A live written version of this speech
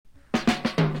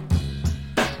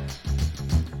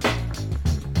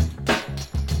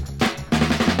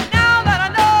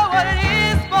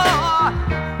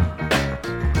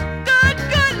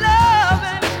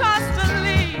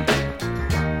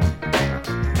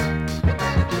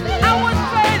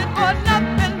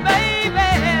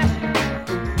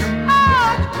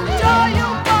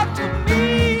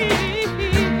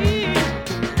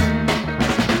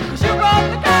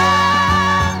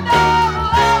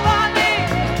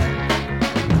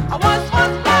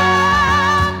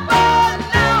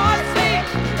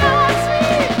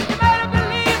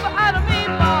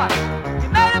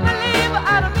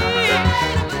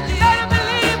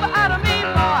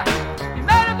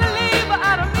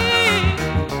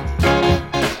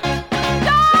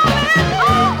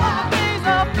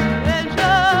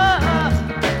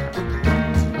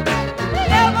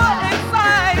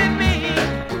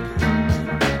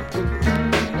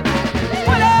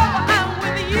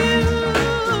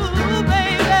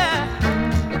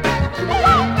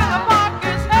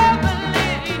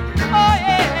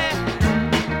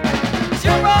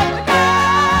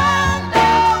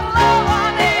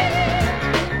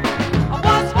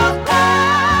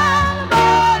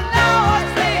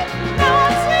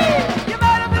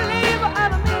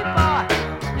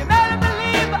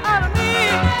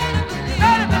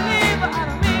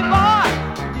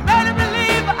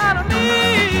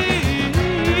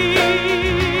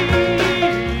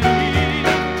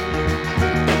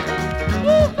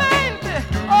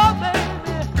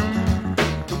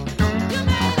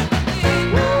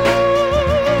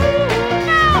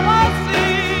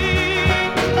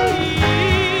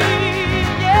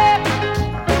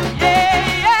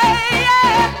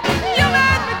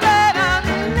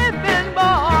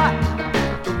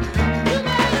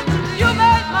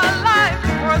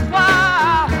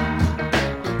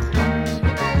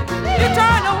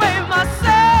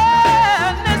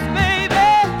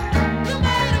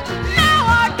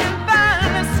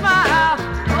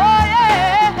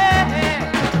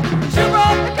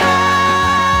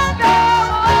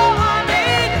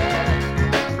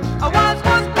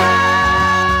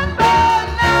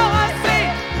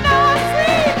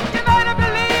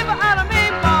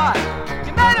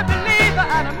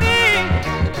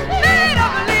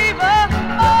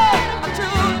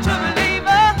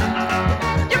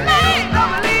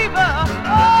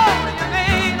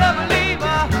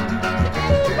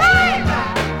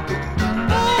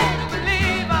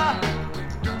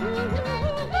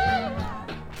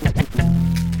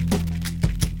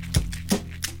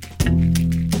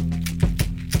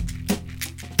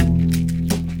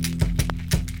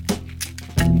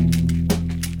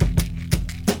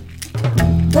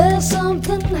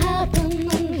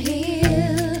happening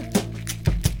here.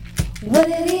 What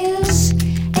it is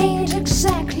ain't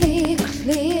exactly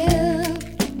clear.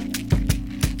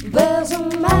 There's a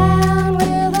man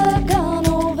with a gun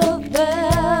over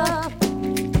there,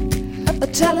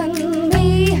 telling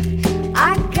me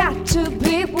I got to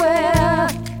beware.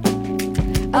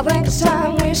 I think it's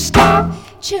time we stop.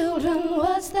 Children,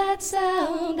 what's that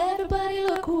sound? Everybody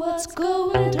look what's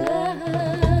going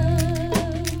down.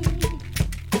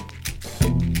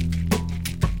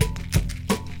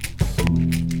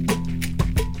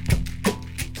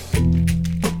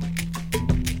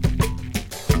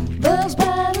 There's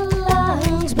battle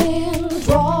lines being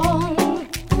drawn.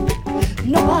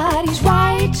 Nobody's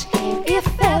right if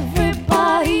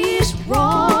everybody's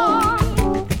wrong.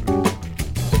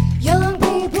 Young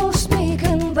people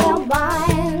speaking their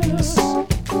minds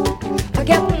are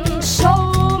getting so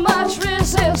much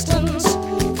resistance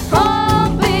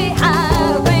from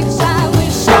behind. I think it's time we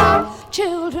stop.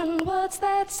 Children, what's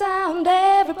that sound?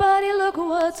 Everybody look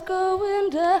what's going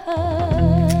down.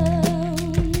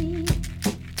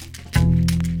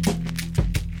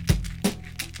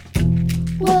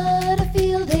 What a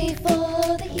field day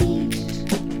for the heat.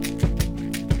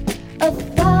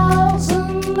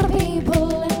 1,000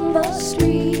 people in the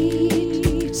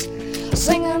streets,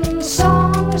 singing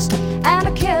songs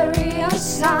and carrying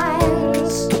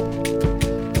signs,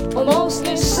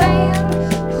 mostly saying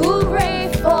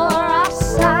hooray for our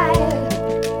side.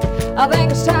 I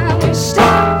think it's time we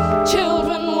stop.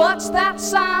 Children, what's that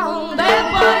sound?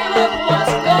 Everybody look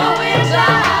what's going down.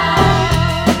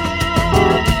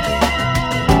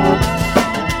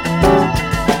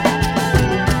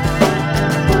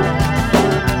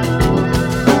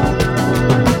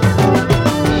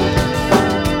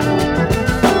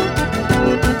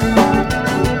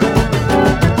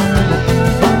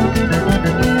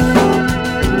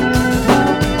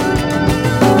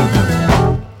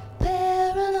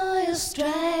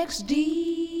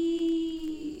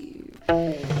 Deep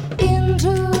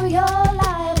into your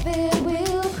life, it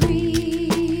will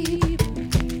creep.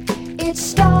 It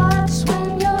starts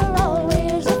when you're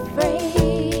always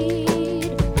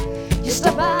afraid. You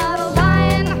step out of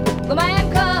line, the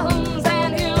man comes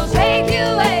and he'll take you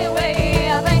away.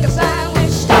 I think it's time we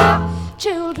stop.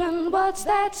 Children, what's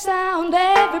that sound?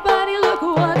 Everybody look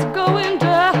what's going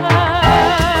down.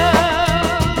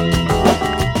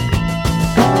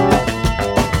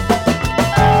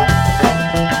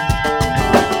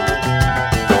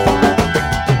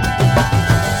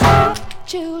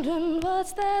 Children,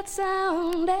 what's that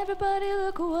sound? Everybody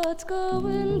look what's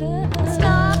going down.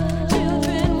 Stop,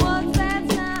 children, what's that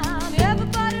sound?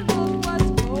 Everybody look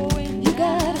what's going down. You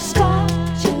gotta stop,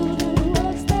 children,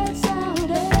 what's that sound?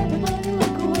 Everybody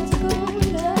look what's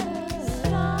going down.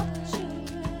 Stop,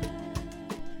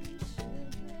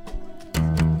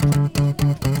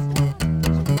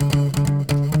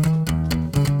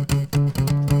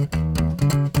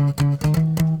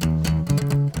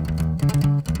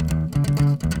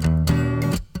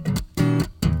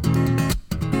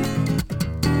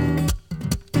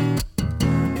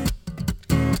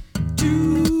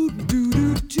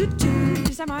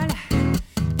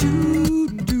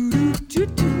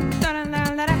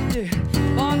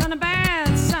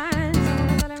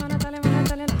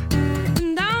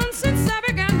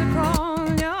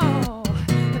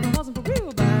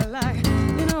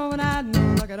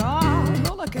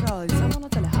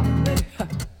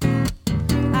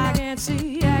 I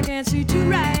can't see too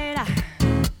right.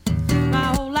 My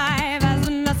whole life has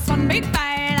been a one big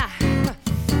fight.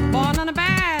 Born on a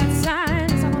bad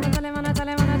sign. I wanna tell you.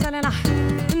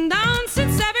 And down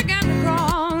since I began to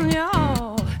crawl,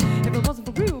 yo. If it wasn't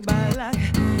for real bad luck,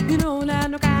 you know, I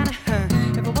had no kind of.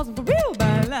 If it wasn't for real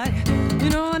bad luck, you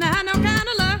know, I had no kind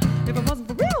of luck. If it wasn't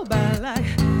for real bad luck,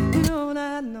 you know,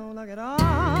 I had no luck at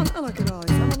all. No luck at all.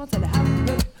 I wanna tell you how.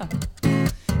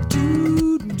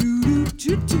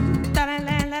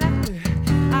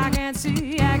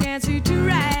 I can't see to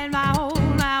right. My whole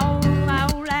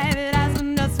life it has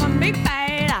been just one big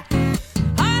fight.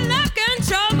 Hard luck and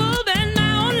trouble been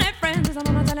my only friends. I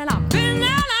wanna tell you, I've been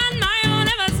out on my own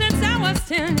ever since I was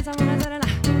 10. I wanna tell you,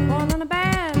 born on the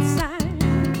bad side.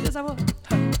 Yes, I was.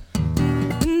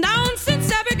 And down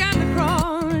since I began to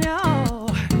crawl, yo.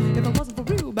 If it wasn't for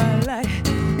real bad luck,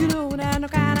 you know, I had no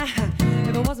kind of.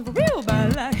 If it wasn't for real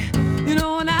bad luck, you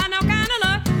know, I had no kind of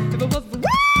luck. If it wasn't for real.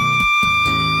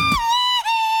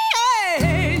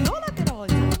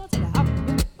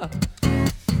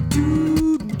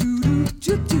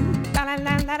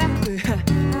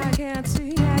 I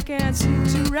can't see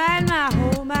to ride my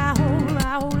whole life.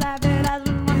 It has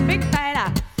been one big fight.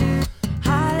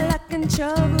 Hard luck and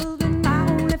trouble been my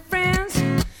only friends.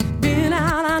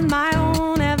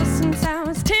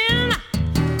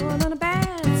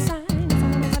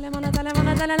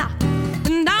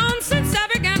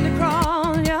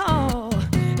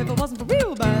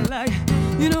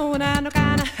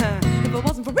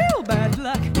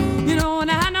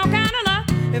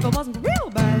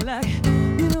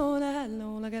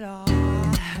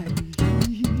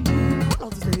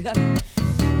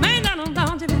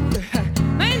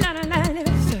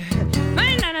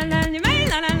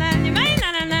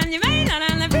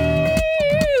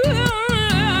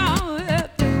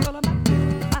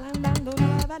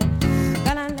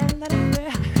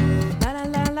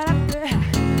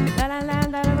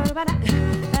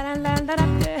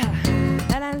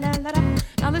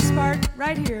 Now this part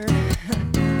right here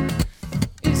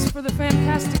is for the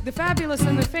fantastic, the fabulous,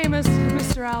 and the famous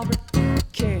Mr. Albert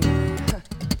King.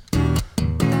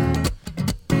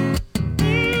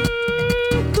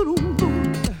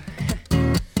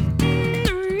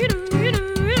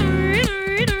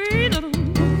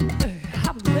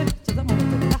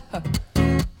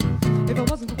 If it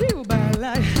wasn't for real bad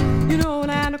life, you know,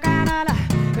 now no kind of luck.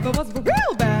 If it wasn't for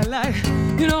real bad life,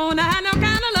 you know, now no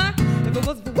kind of luck. If it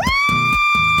wasn't for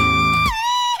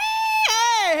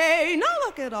no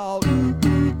luck at all.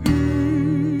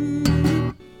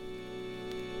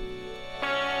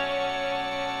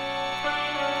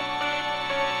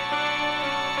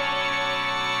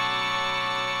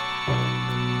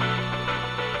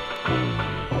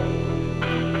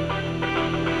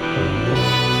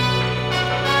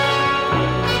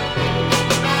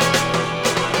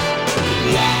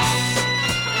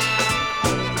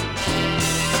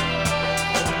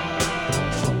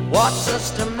 Watch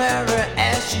Sister Mary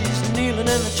as she's kneeling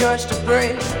in the church to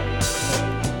pray.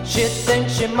 She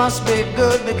thinks she must be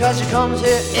good because she comes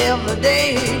here every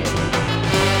day.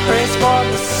 Prays for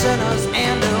the sinners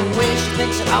and the way she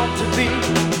thinks it ought to be.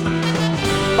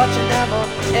 But you never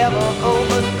ever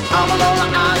open all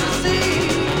alone eyes to see.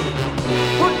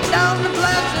 Put down the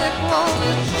plastic walls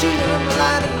that cheat in the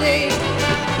light of day.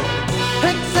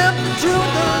 Accept the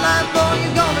truth of life or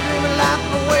you're gonna dream a life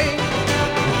away.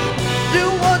 Do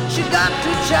what you got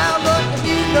to, child, but if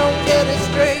you don't get it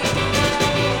straight,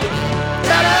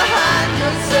 better hide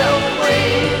yourself away.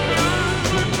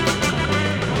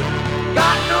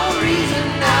 Got no reason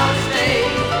now to stay.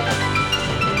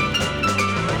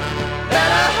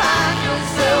 Better hide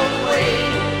yourself away.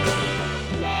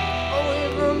 Away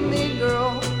from me,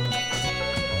 girl.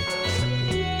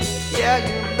 Yeah,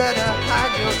 you better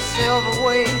hide yourself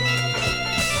away.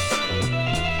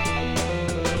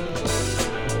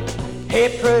 Hey,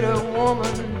 pretty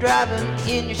woman, driving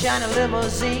in your shiny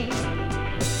limousine.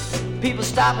 People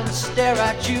stop and stare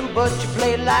at you, but you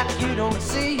play like you don't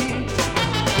see.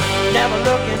 Never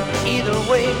looking either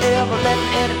way, never letting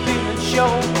any feeling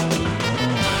show.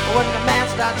 When the man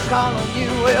starts calling you,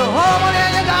 well, home,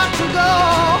 then you got to go.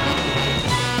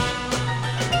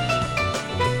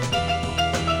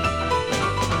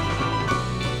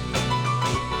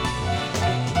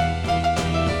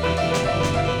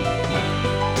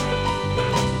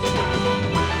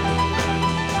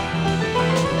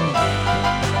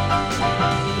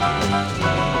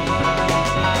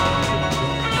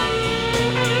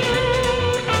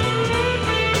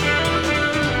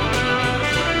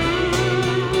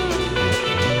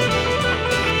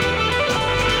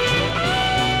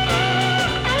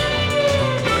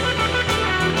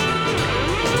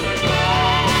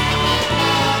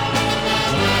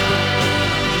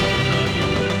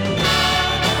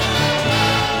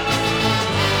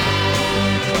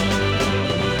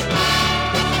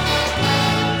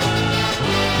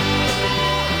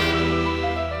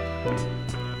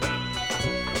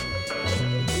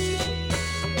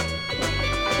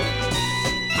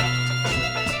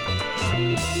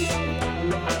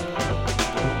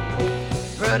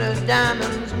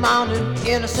 Diamonds mounted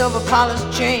in a silver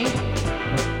polished chain.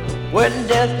 When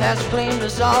death has claimed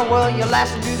us all, well, your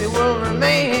lasting beauty will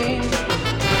remain.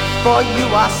 For you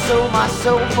I sold my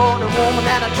soul for the woman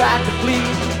that I tried to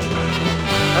please.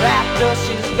 But after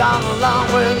she's gone along,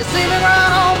 well, you see me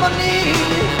right on my knees.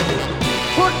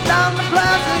 Put down the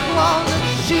plastic walls that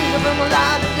shield from the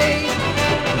light of day.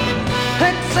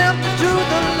 Accept the truth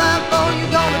of life, or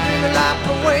you're gonna dream your life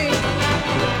away.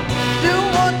 Do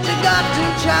what you got to,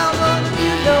 child, but if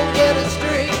you don't get it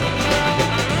straight,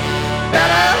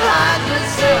 better hide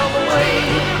yourself away.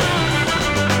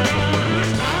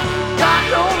 Got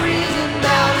no reason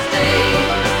now to stay.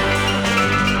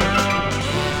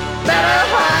 Better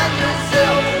hide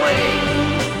yourself away.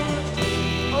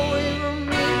 Away from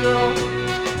me, girl.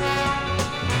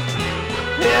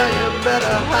 Yeah, you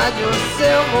better hide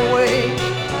yourself away.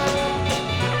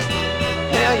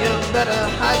 Yeah, you better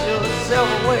hide yourself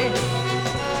away.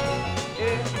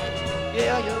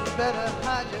 Yeah, you better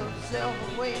hide yourself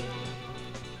away.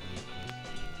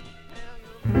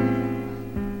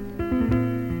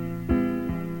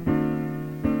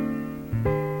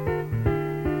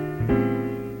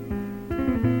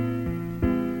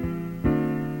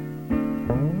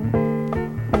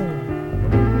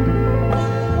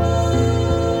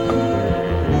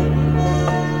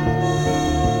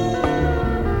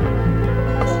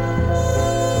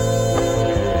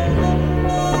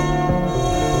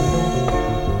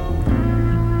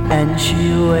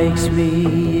 wakes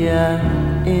me up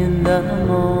in the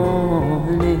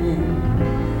morning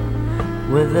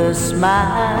with a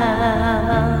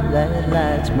smile that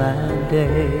lights my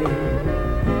day.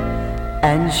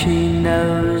 And she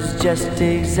knows just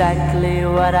exactly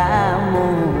what I'm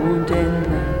wanting.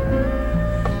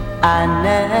 I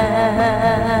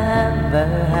never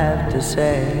have to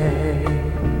say.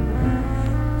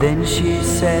 Then she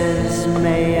says,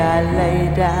 may I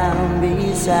lay down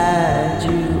beside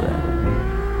you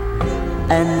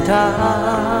and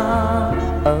talk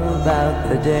about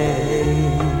the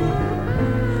day?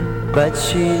 But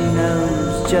she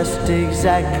knows just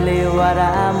exactly what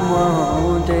I'm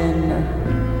wanting.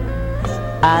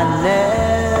 I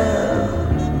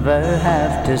never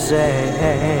have to say.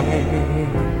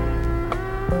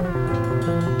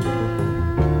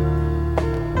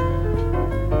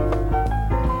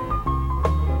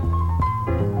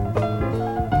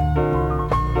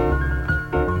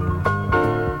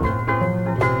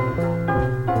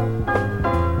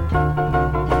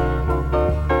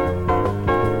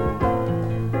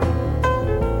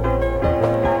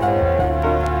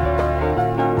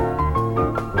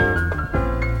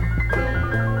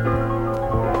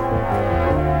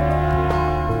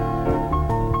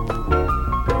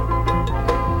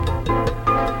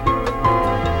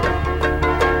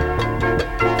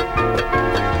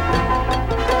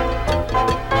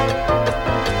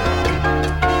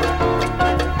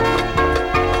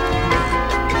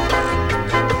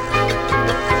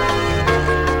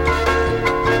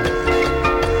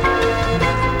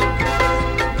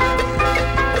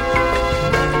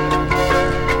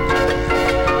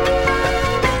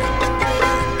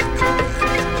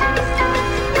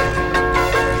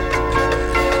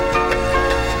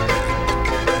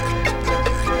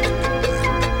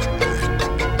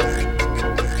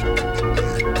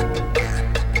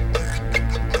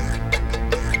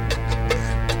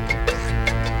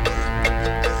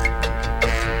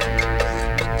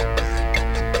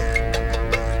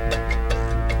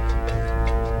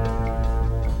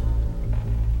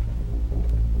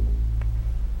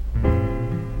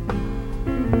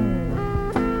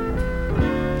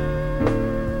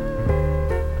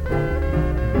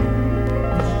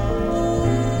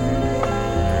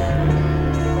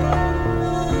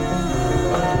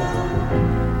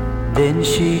 Then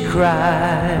she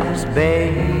cries,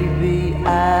 baby,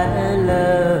 I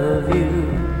love you.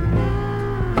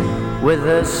 With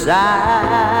a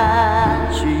sigh,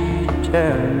 she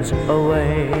turns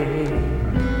away.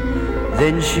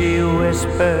 Then she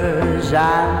whispers,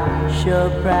 I'm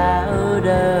sure proud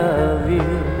of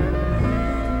you.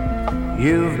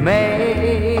 You've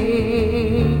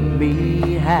made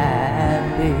me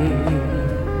happy.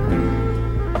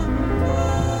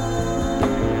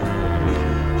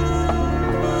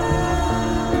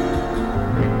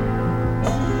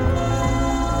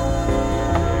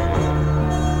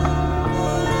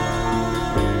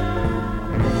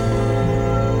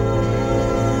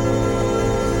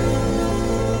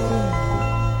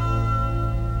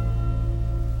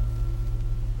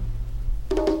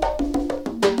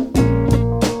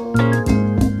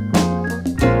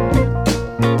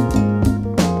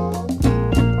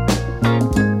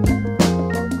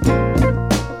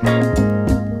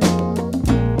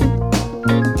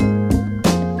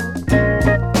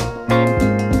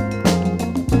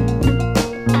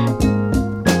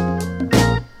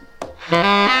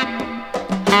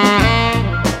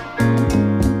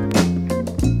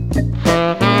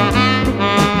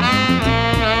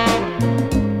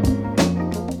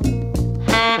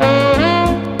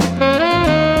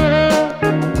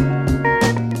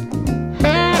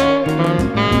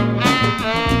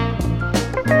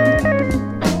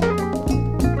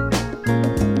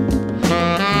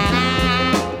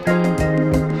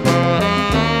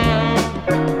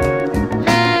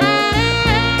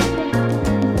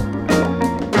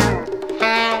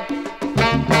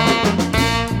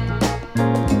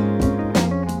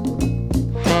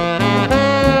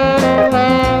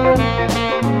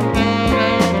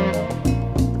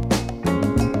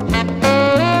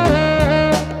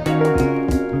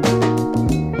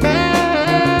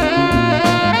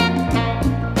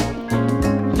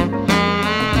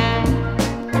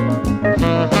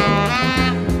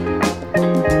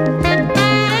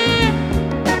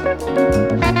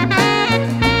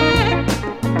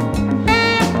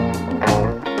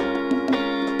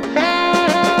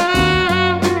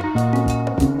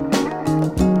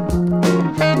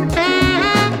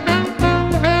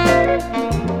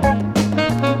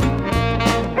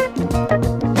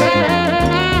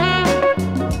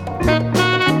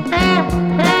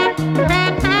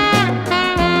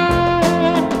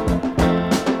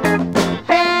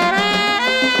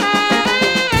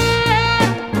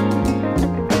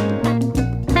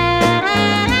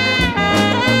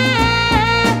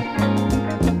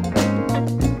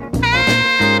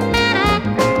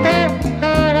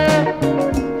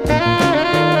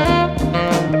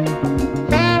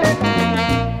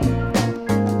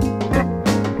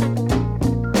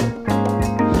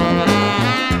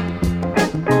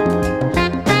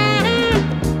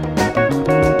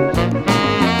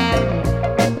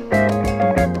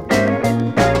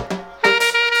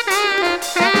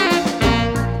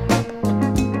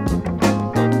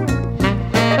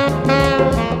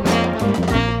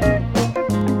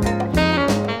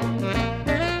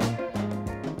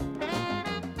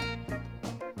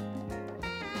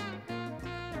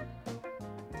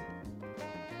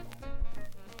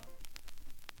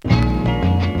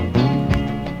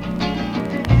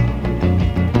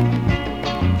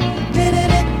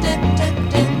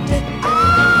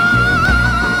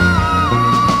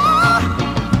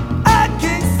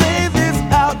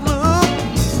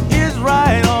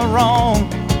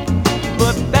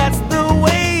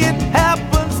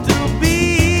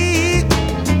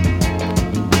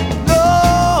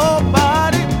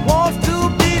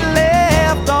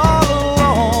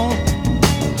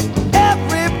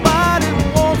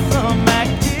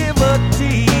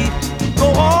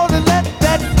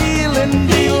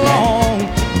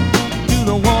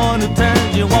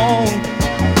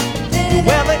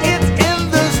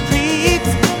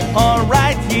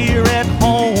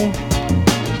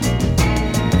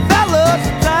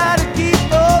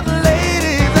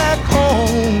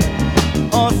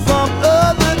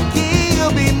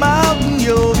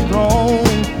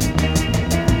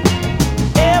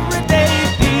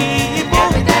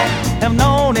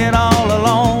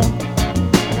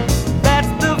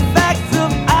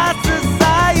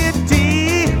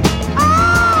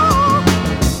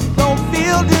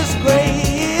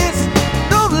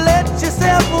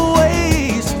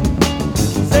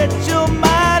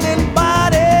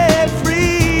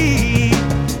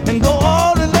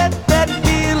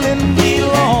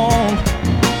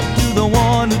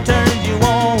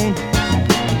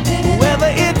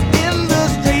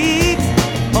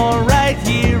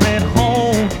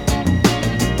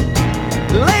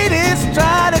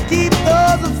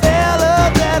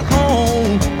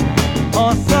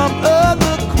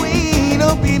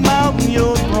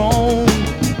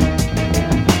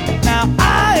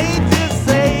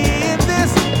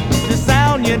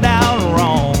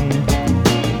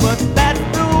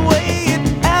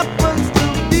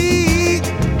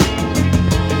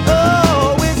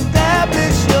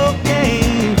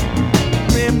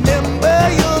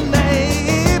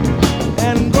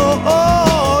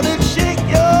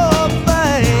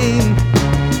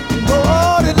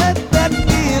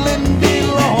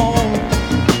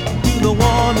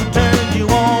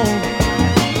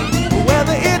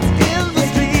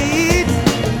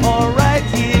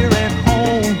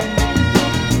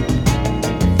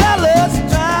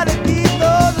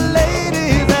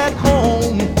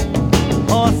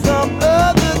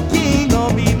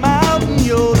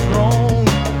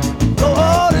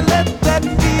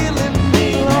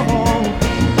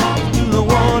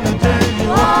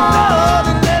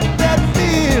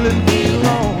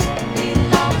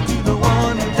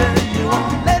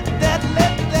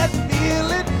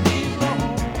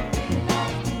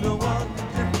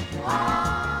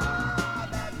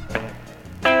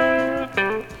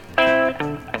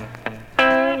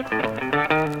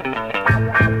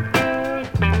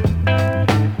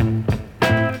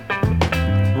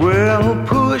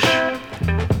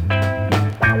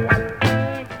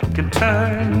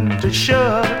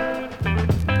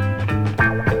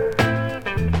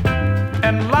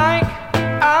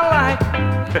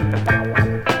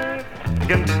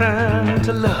 turn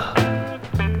to love.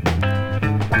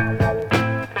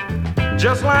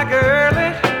 Just like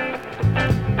early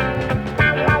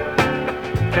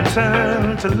can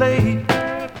turn to late.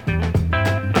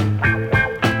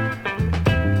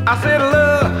 I said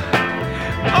love,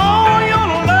 oh your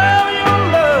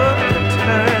love can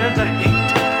turn to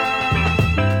hate.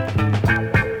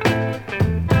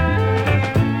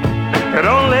 It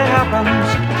only happens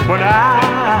when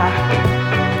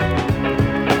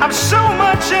I'm so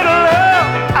much in love,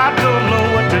 I don't know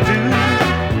what to do.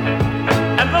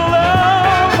 And the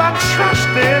love I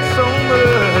trusted so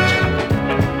much,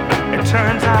 it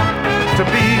turns out to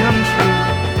be untrue.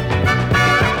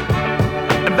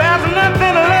 And there's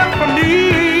nothing left for me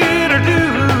to do.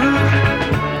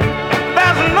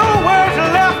 There's no words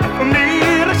left for me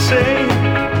to say.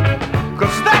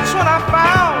 'Cause that's when I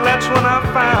found,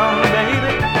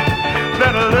 baby,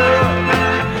 that love,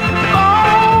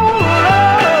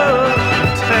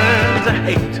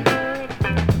 hate.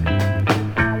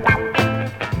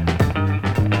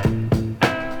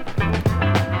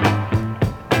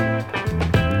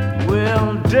 Well,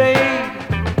 day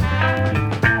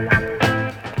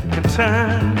can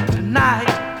turn to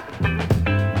night,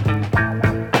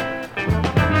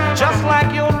 just like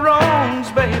your wrongs,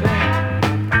 baby.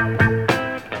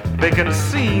 They can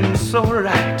seem so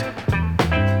right.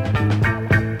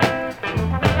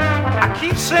 I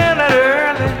keep saying that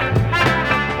early,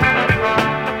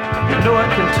 know it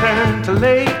can turn to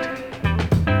late.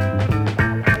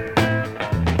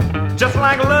 Just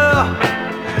like love,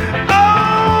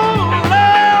 oh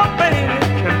love, baby,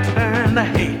 can turn to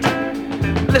hate.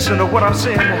 Listen to what I'm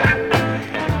saying now.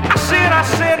 I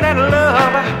said that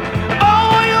love,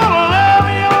 oh your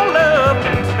love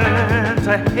can turn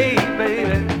to hate,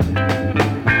 baby.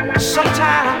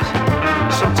 Sometimes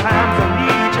I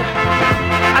need you,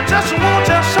 I just want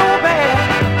you so bad,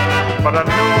 but I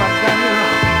know I got you.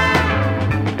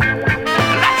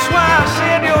 I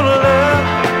said your love,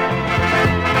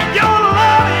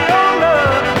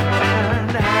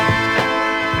 and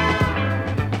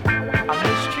I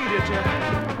mistreated you.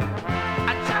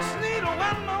 I just need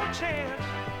one more chance.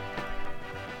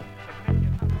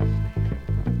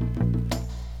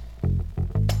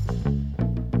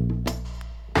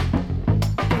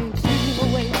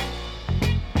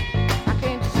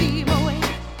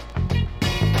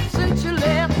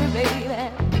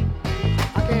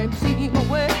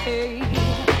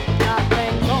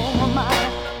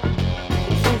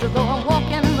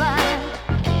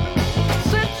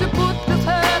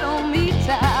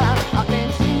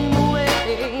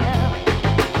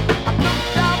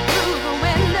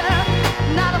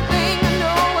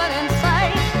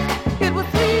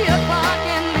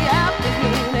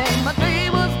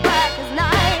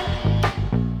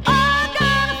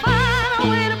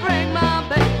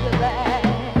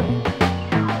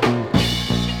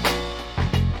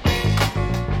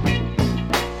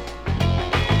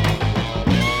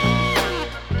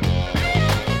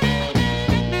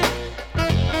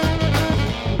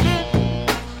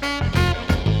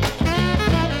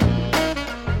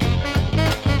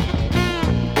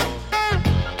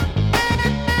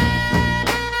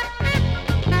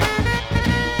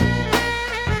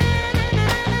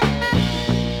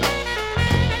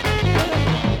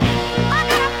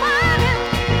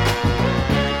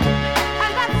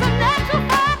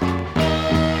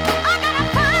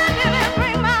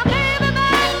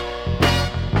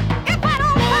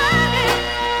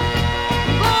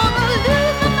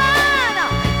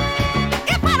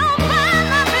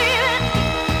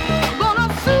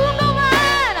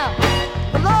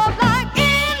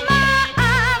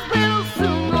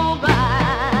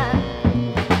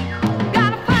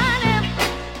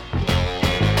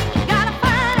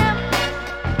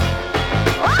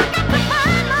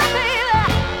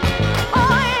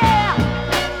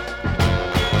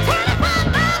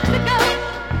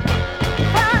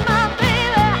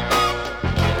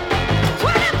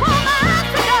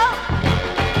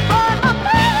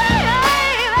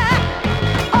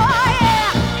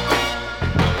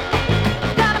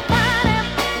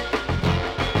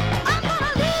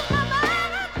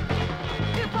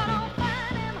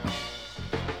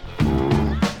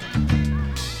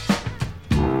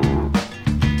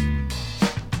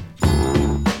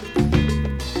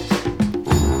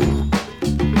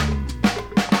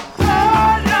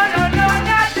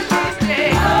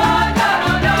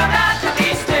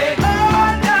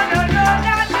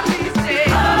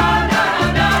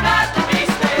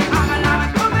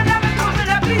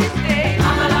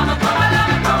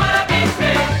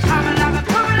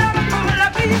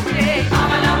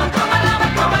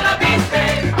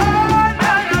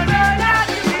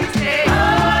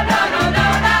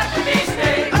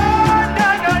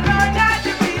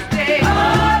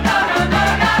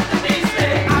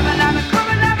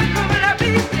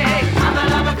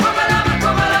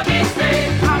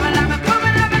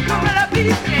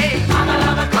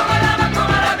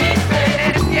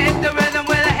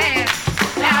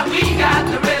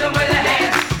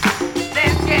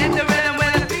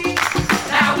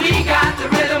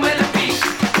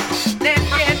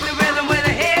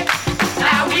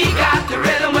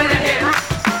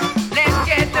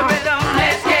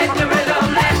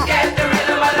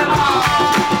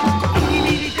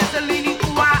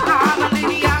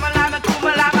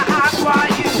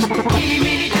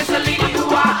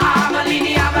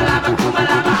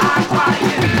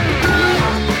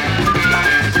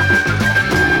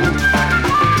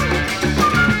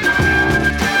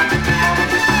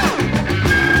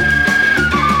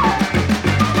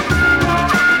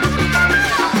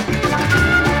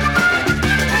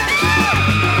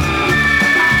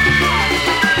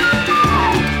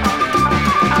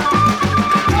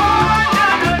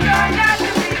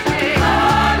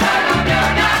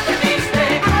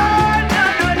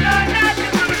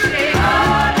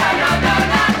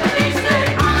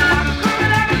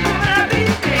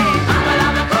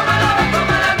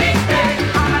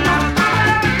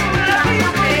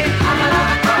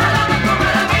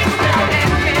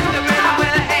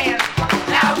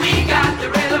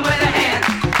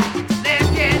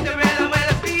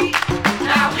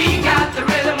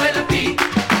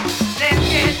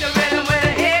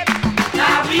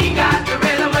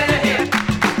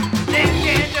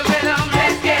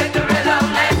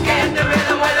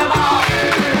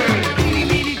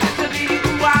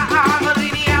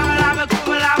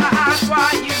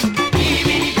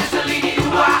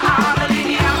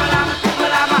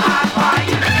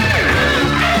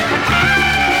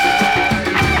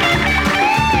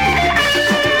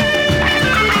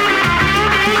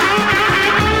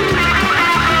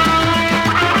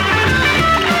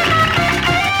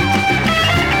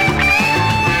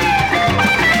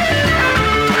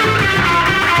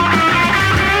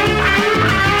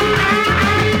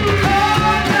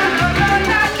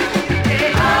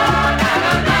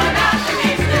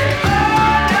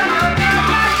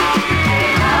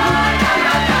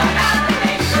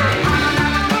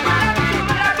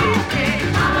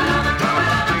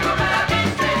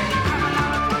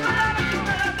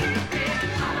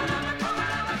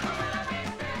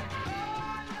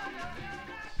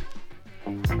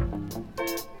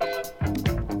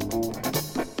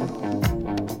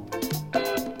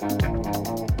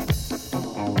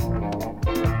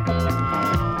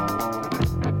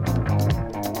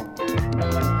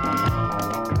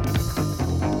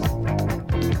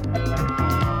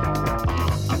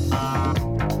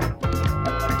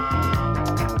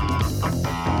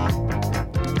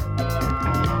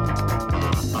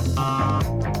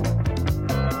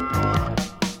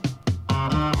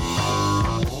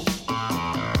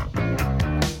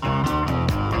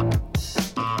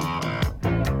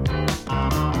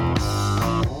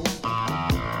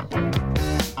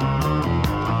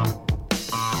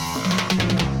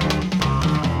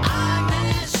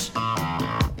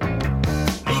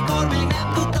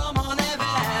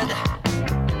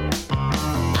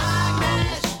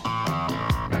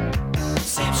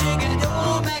 Szépséged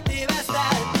jól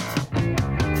megtévesztett.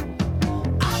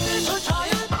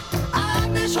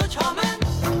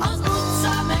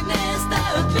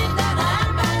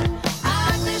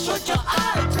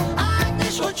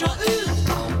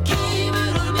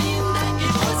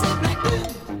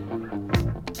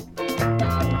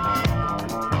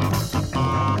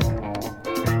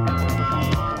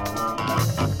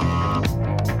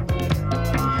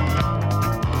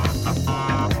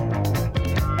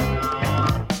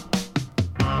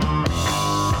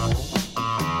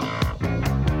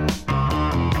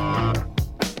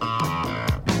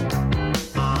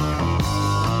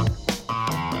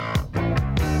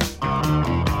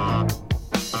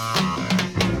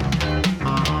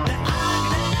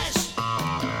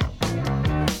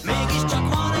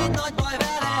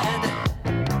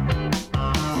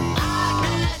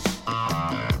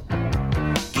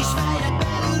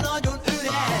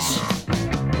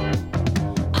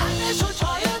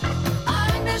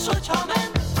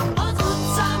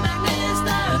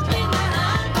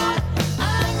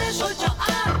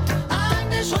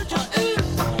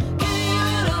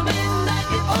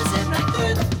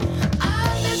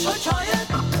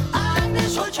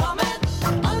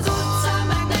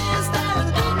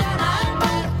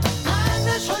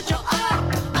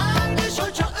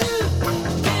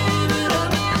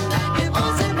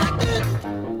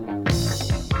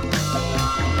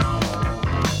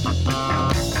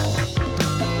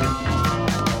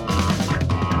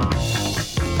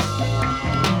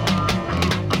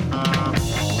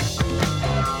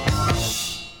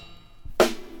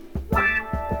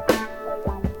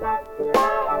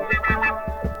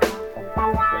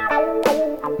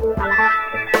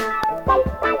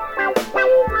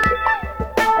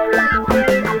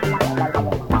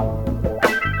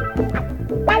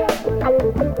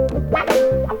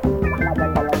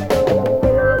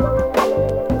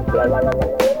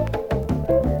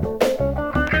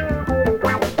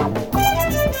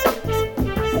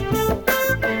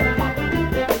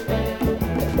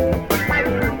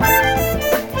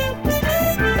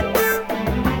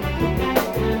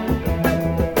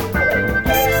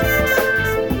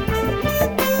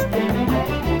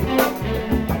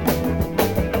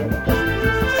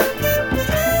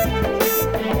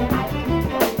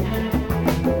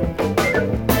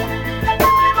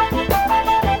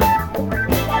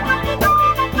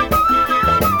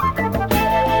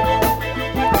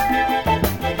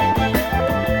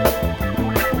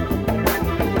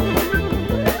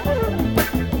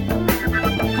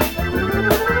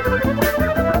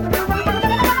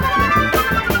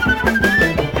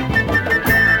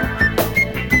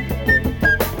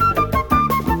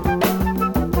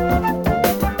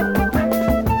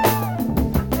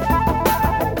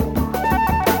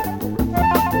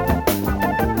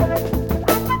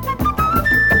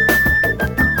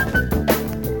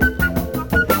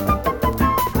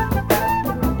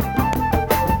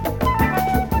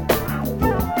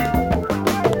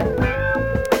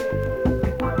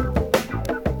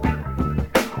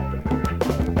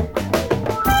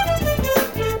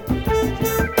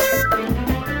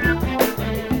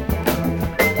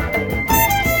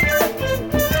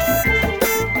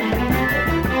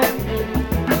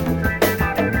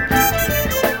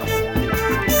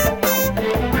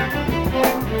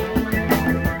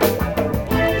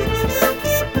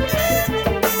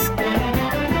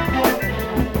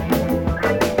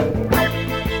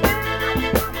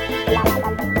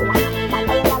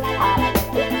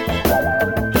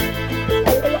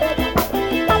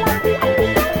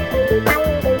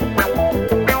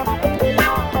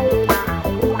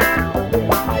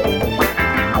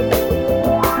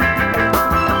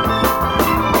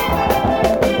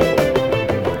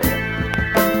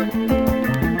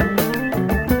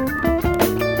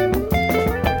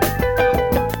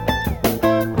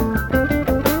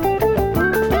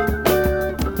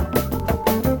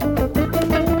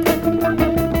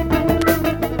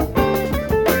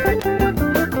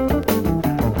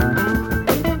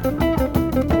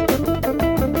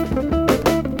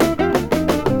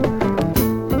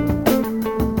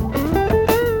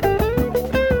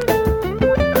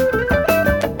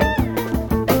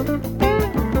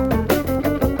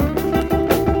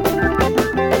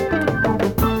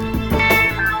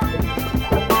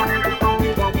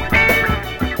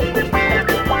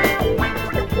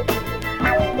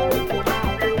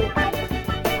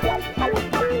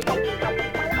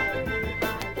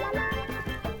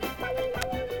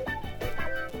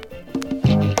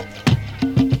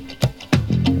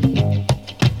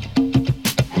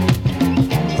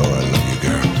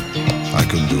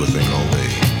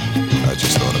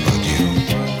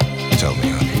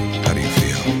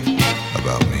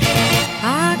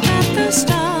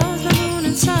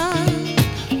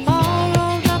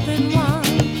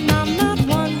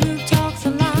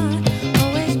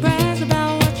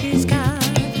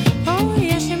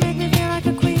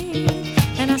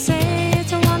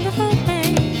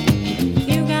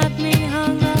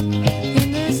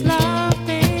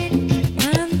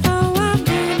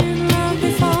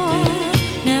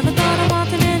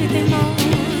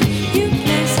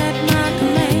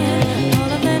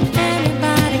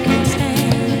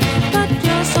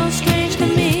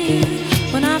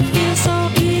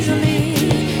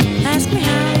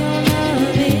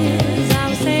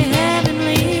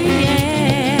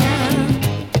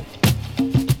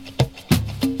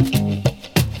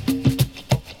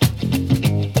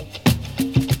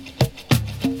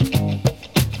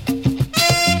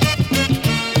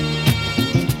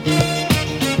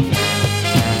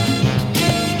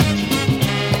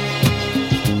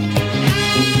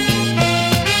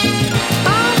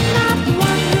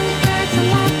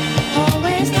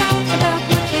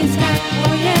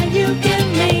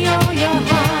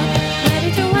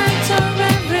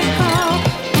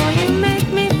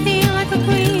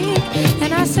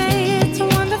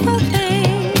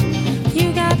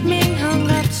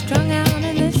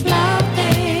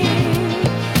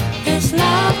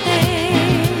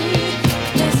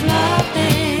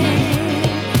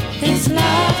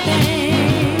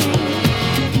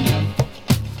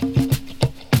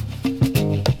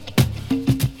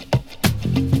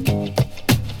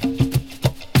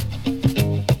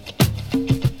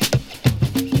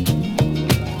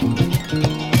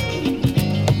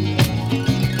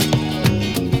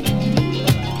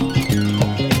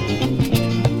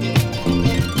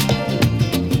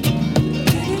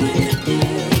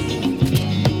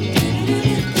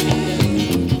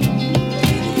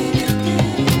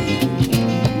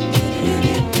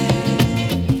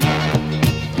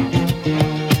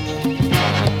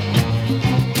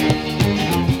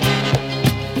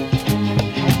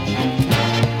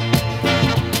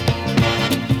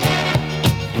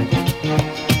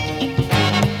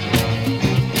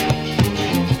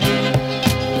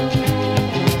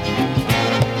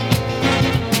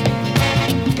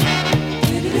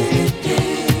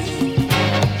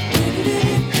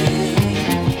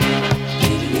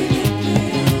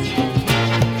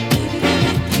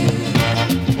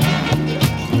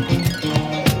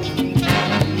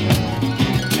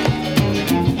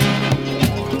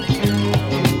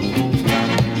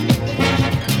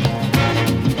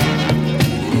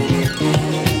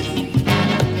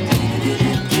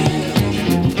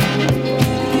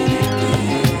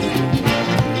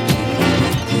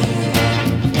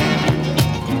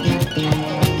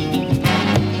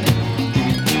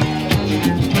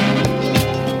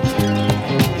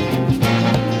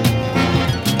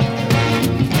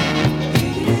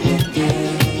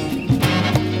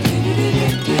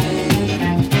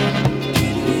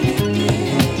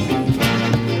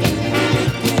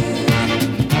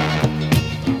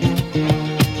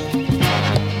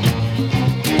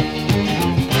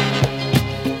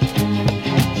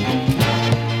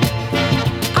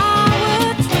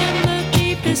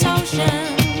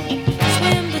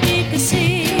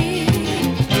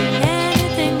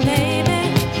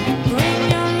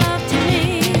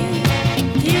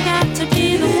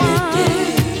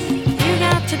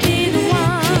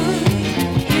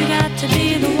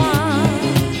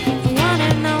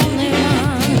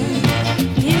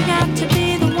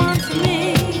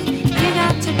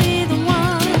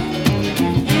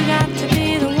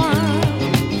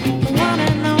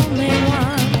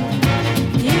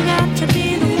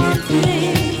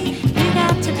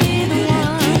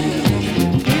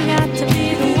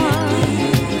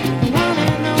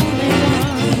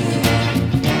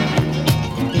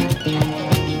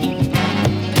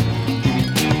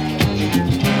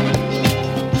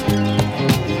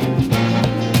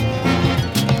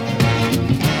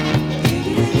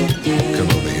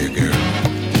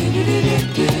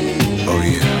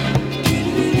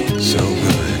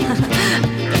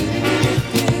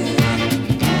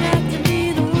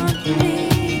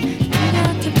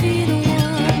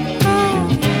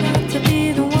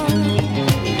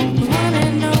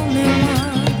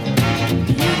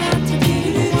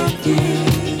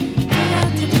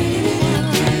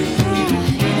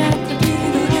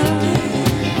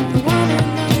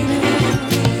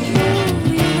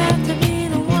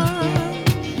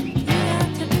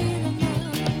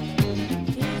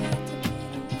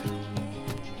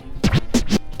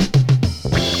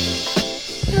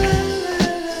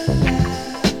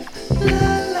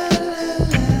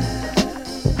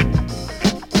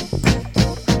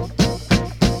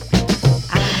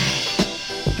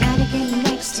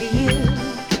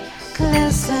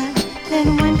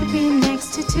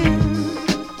 two.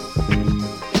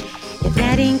 If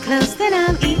that ain't close, then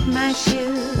I'll eat my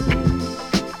shoe.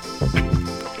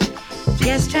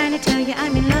 Just trying to tell you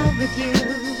I'm in love with you.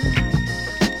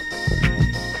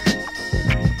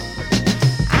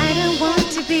 I don't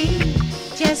want to be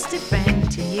just a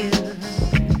friend to you.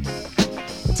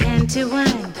 10 to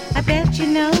 1, I bet you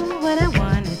know what I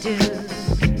wanna do.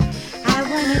 I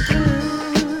wanna do,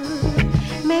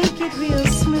 make it real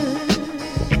smooth.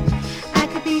 I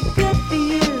could be good for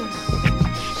you,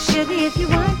 sugar, if you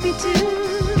want me to.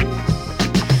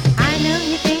 I know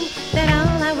you think that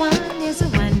all I want is a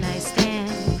one-night stand.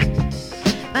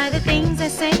 By the things I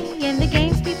say and the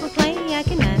games people play, I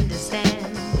can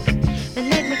understand. But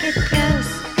let me get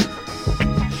close,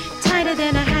 tighter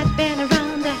than a hat band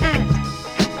around a hat.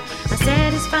 I'll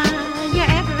satisfy your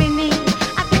every need.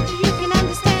 I bet you can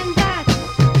understand that.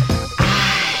 I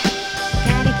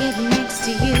gotta get next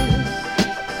to you,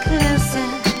 closer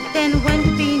than one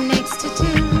could be next to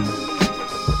two.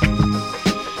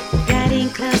 Getting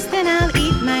close, then I'll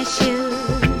eat my shoe.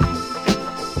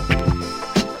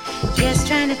 Just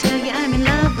trying to tell you I'm in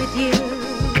love with you.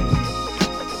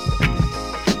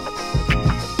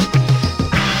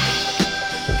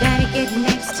 Gotta get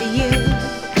next to you,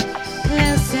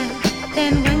 closer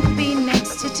than one could be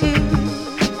next to two.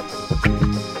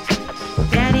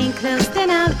 Getting close, then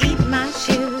I'll eat my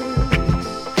shoe.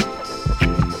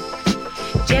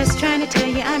 Just trying to tell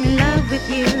you I'm in love with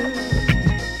you.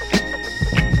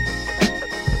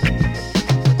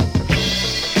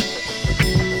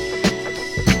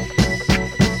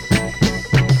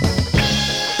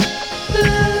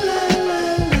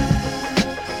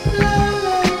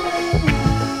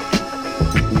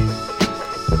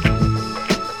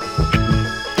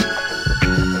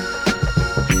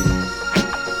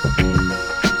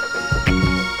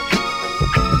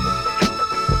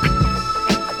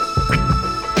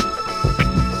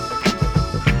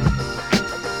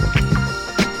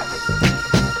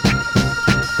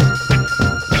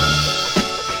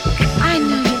 I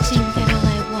know you think that all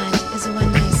I want is a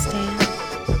one-night stand.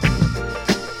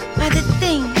 By the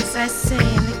things I say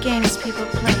and the games people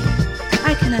play,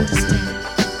 I can understand.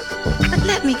 But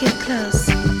let me get close,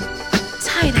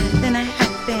 tighter than a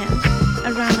hat band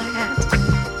around a hat.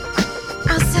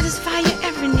 I'll satisfy your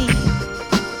every need.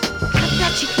 I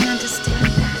bet you can understand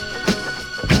that.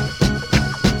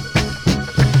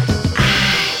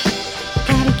 I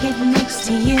gotta get next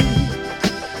to you,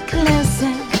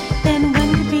 closer than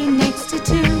one could be next to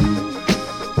two.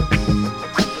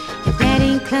 If that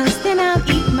ain't close, then I'll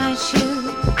eat my shoe.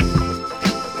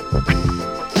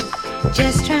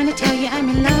 Just trying to tell you I'm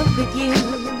in love with you.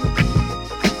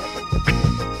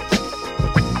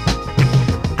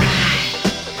 I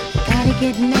gotta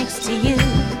get next to you,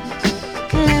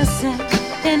 closer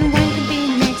than one could be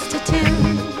next to two.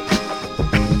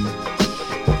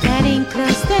 If that ain't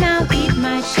close, then I'll eat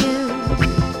my shoe.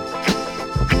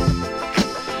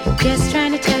 Just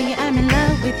trying to tell you I'm in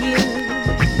love with you.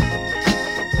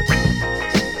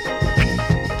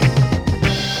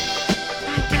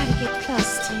 I gotta get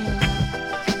close to you,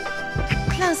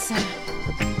 closer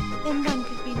than one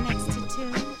could be next to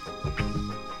two.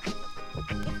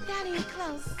 If that ain't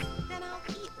close, then I'll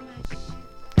eat my shoe.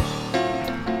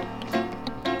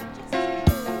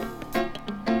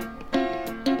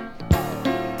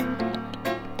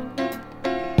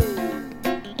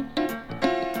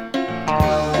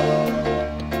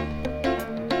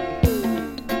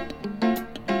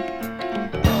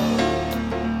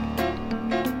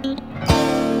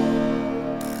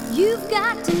 You've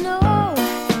got to know,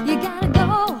 you gotta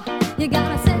go, you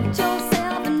gotta set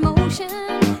yourself in motion.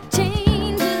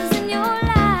 Changes in your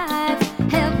life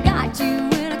have got you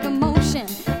in a commotion,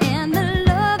 and the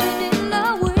love is in the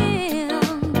wind.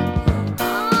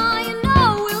 Oh, you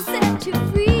know we'll set you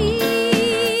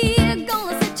free,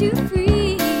 gonna set you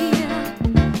free.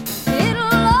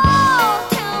 It'll all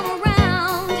come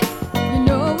around, you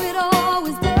know it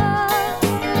always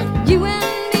does. You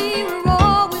and me, we're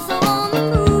always on the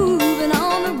move and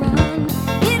on the run.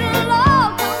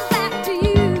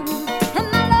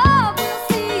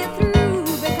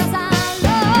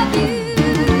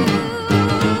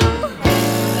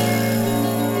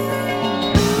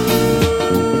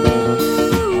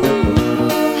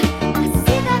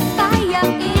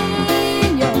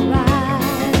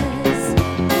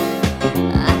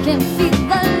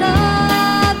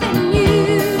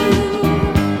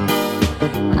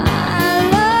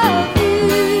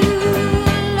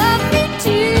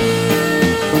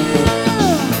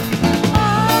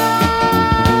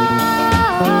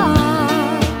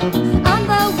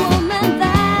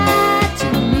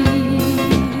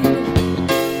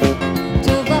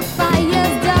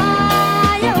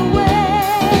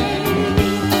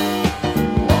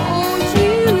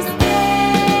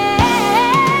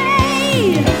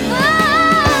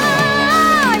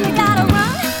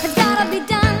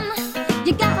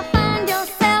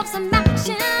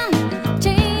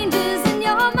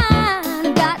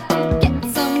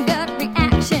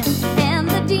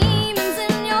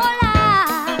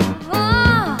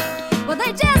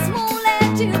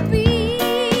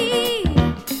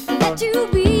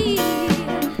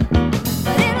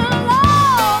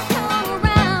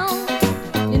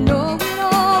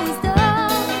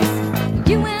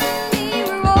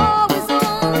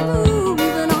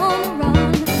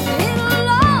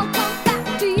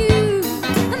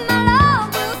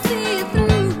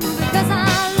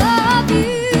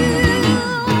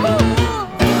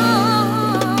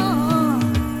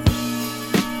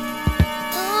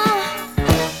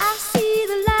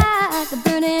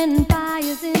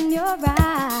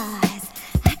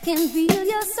 can feel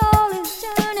your soul is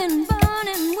turning,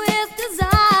 burning with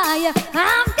desire.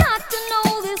 I've got to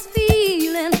know this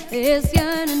feeling is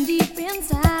yearning deep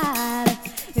inside.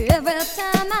 Every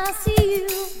time I see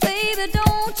you, baby,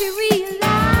 don't you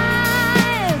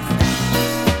realize?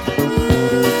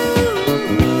 Ooh,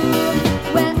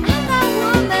 well, I'm the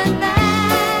woman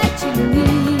that you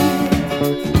need.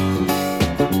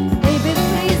 Baby,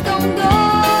 please don't go.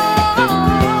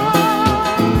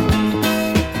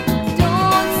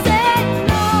 Don't say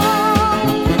no.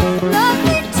 Love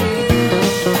me too.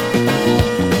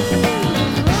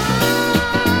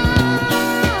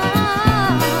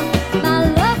 My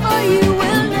love for you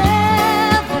will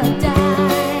never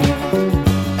die.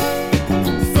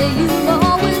 Say you'll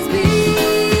always be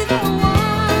the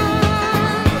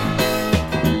one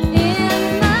in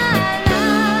my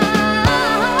life.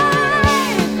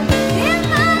 In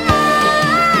my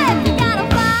life, you gotta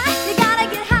fly, you gotta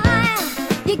get higher,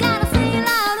 you gotta sail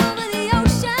out over the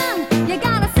ocean, you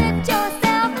gotta set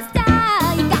yourself a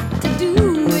style, you got to do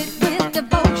it with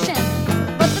devotion.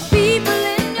 But the people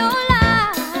in your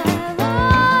life,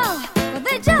 oh,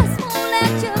 they just won't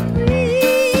let you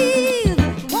breathe,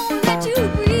 won't let you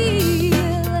breathe.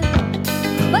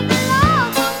 But the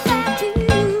love comes back to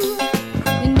you,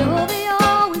 you know they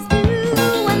always do.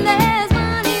 When there's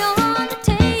money on the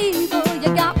table, you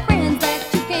got friends that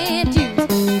you can't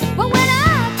use. But when I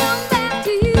come back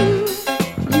to you,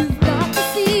 you've got to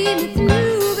see me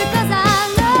through because I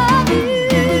love you.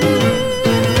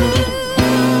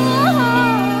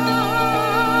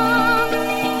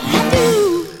 I do.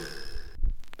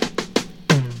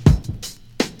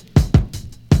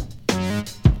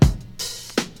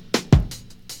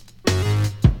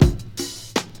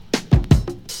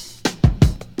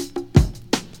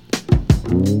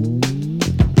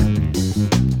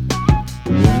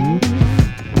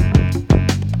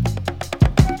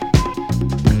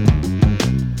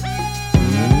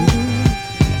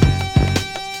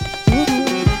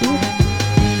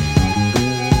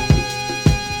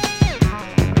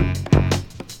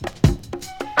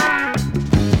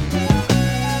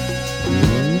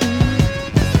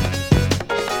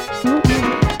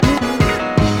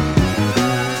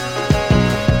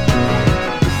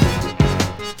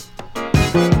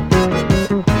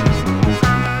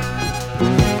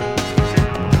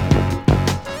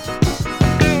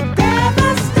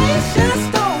 Devastation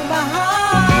stole my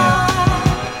heart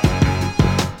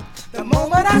the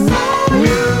moment I saw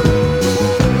you.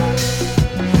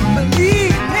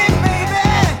 Believe me, baby,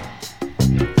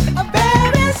 a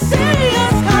very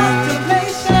serious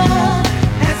contemplation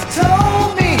has told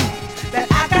me that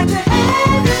I got to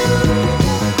have you.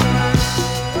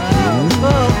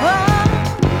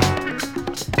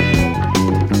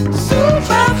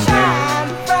 Supershine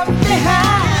from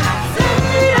behind.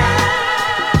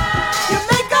 You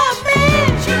make a man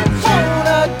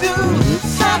wanna do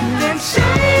something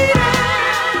shady.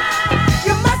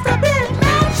 You must have been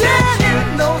mounted in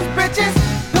those bridges,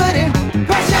 putting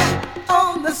pressure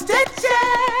on the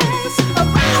stitches,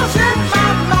 arousing my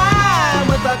mind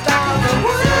with 1,000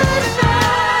 wishes.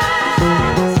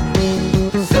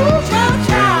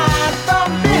 Supershine from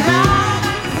behind.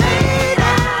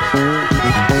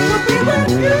 We'll be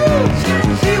with you,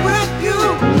 be with you,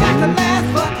 got to last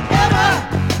forever.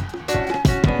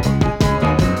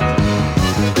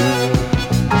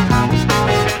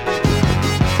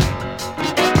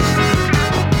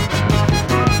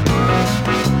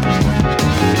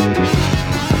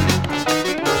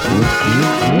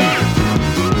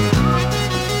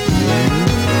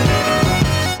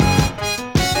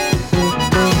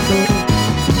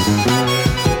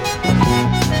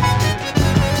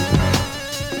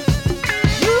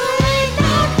 You ain't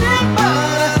nothing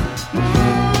but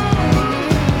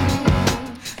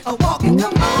a walking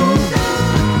commotion.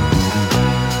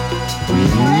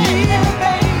 Hey,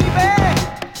 baby,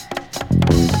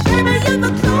 you're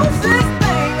the closest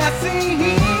thing I see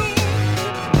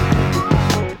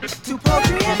to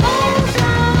poetry in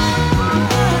motion.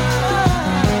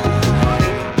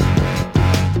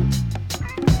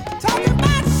 Talking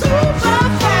about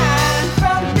superfine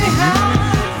from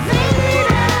behind.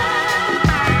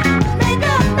 Make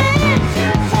a man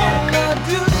wanna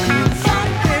do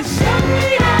something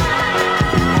shady.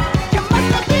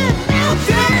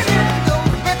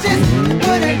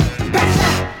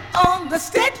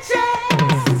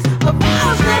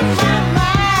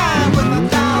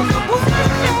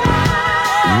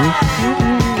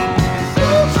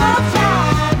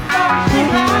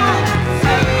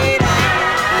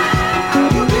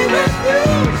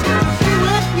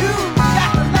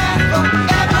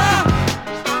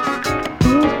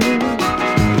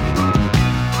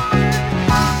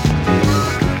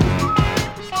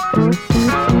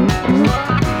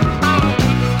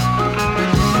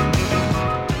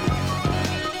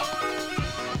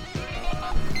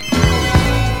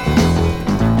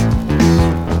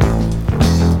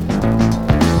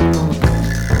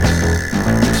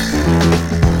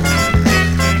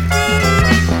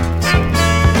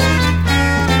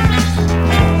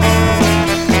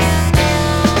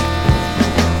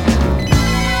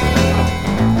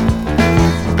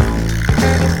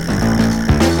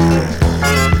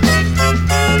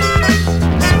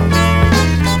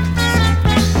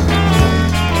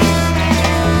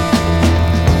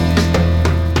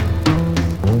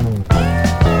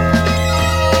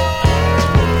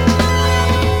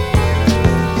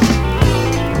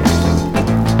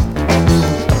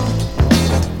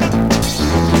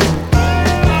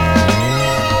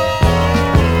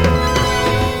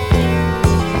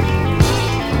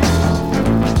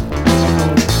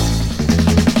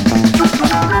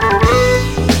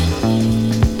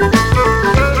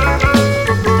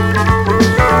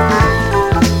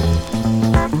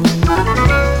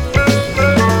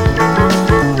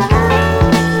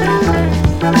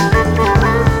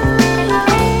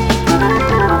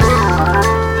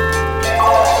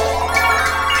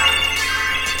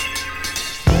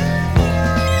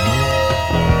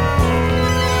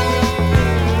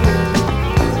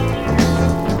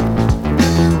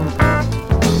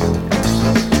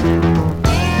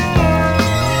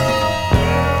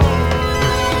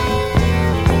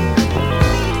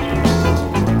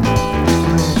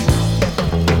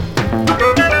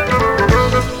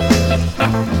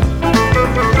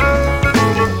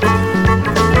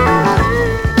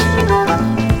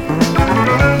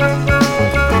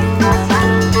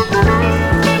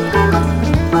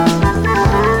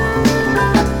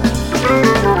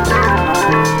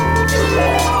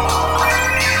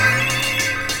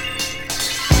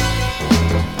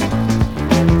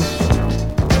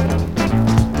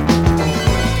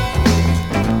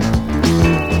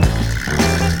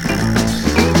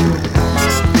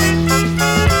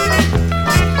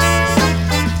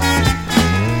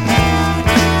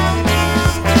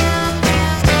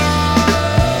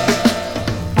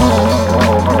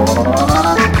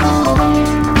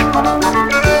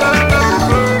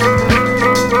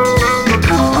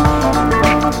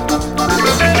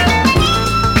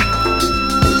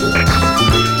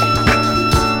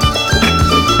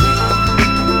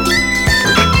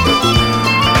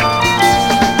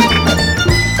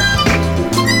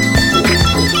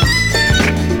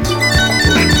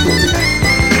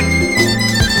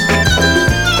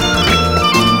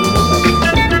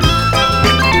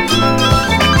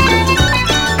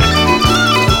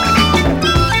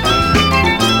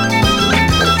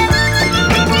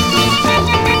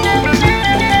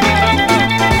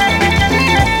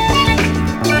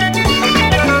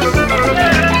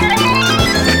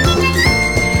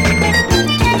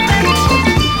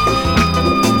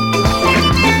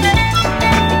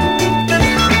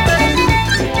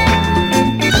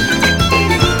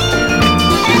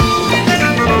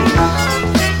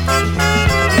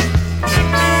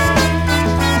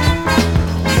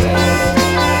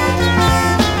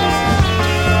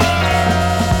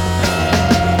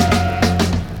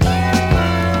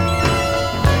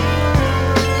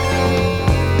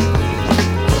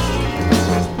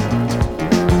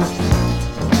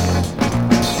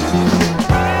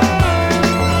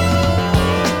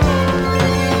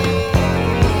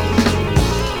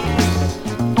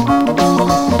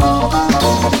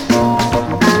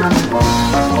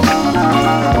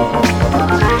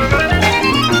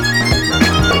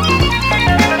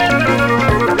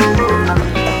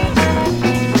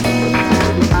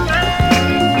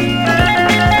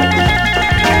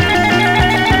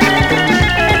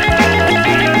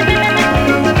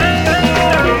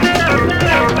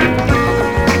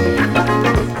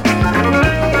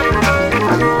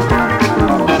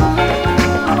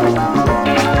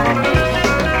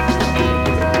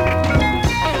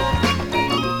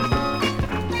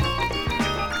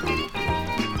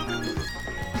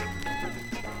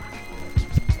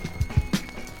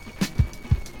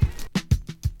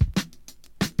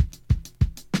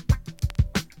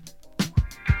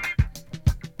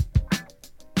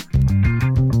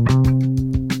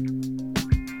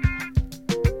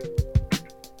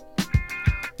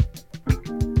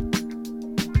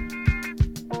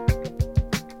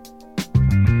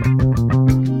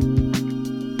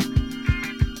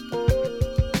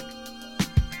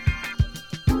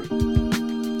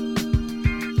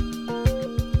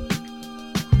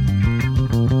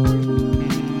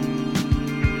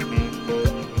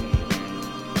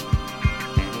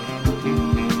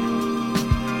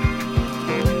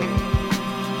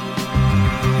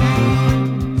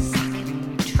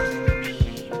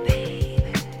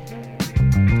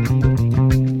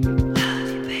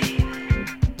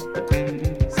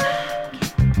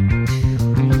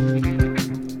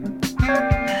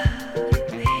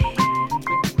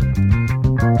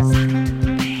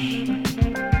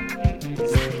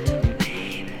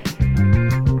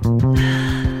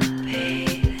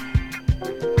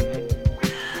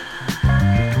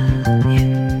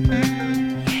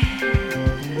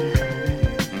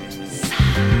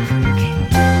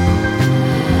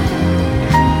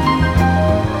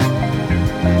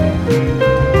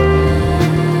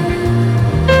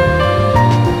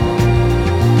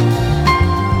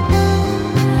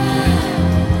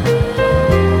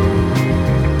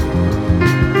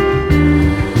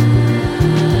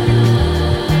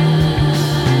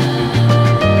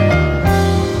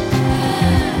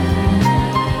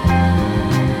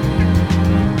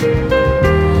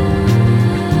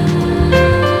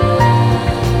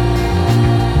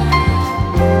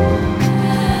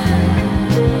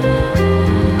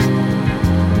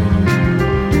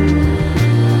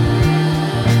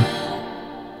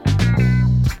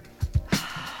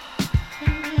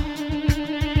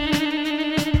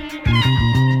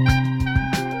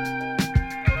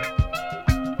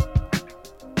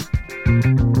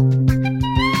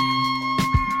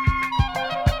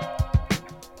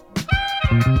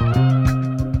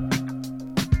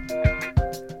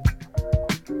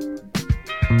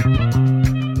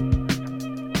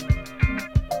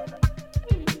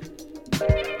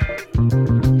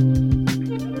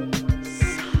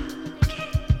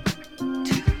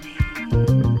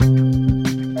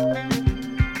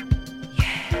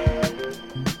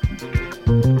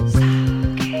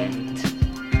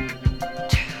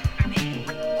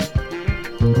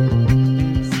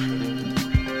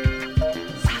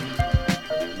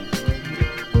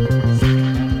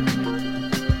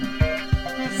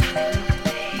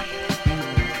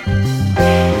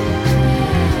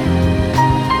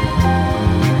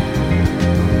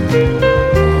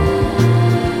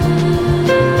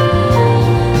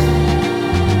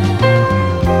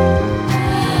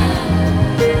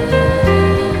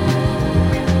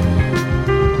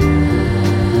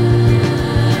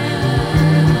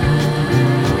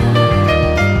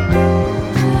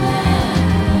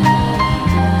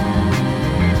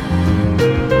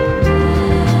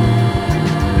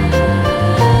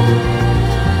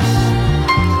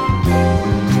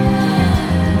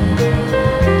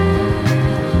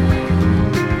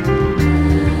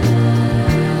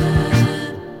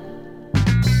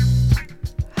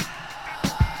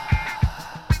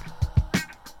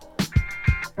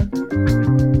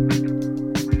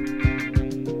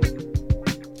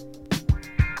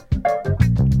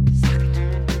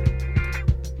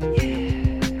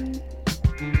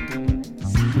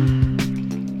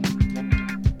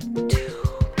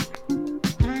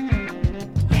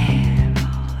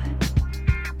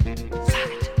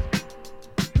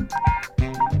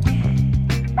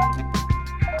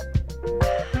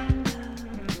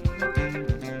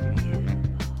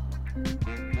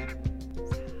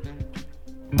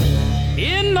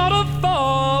 In order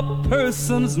for a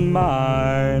person's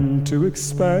mind to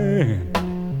expand,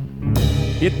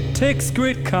 it takes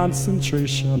great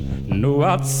concentration, no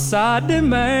outside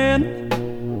demand.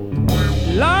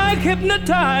 Like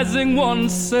hypnotizing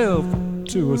oneself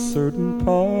to a certain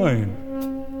point,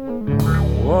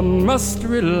 one must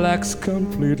relax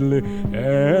completely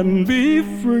and be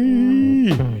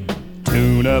free.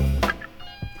 Tune up,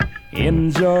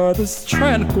 enjoy this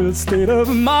tranquil state of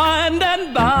mind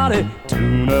and body.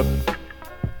 Tune up,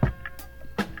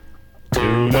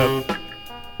 tune up,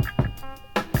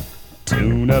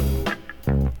 tune up.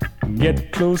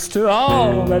 Get close to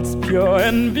all that's pure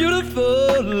and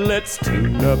beautiful. Let's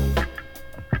tune up,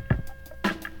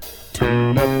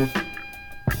 tune up.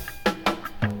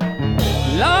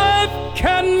 Life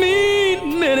can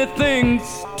mean many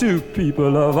things to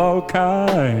people of all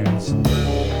kinds,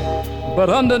 but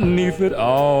underneath it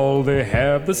all they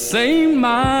have the same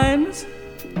minds.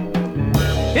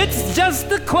 It's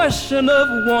just a question of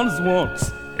one's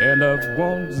wants and of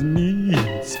one's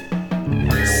needs.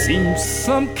 Seems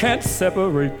some can't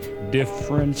separate,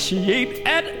 differentiate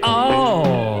at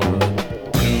all.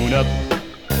 Tune up,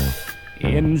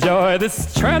 enjoy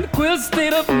this tranquil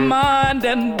state of mind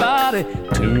and body.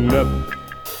 Tune up,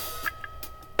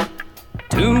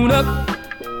 tune up,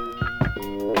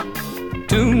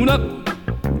 tune up.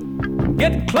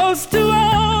 Get close to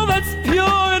all that's pure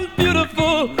and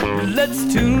beautiful.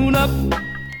 Let's tune up,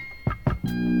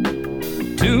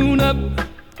 tune up.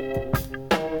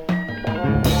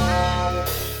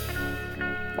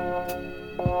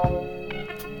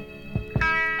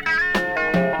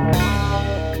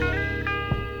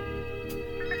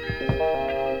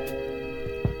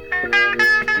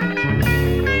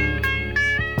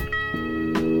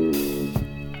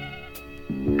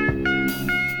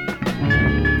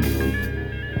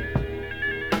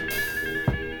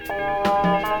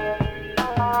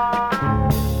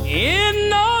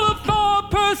 In order for a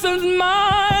person's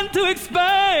mind to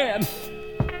expand,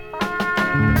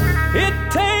 it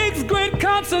takes great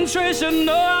concentration,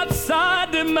 no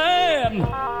outside demand.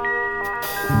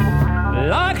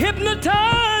 Like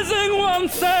hypnotizing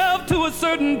oneself to a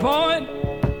certain point,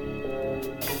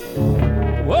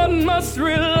 one must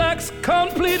relax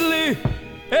completely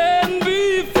and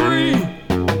be free.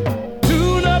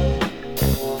 Tune up,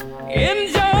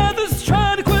 enjoy this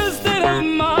tranquil state of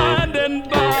mind and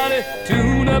body.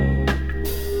 Tune up,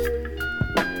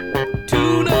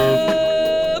 tune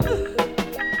up,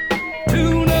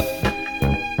 tune up.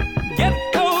 Get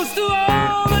close to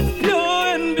all that's pure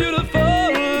and beautiful.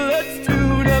 Let's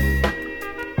tune up,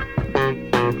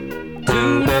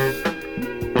 tune up.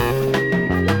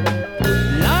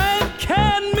 Life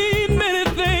can mean many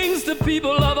things to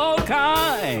people of all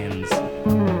kinds,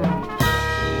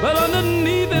 but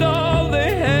underneath it all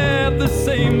they have the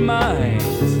same minds.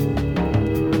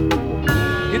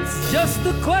 It's just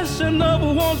a question of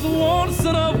one's wants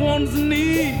and of one's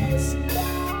needs.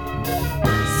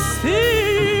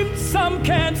 Seems some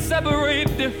can't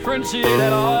separate, differentiate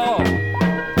at all.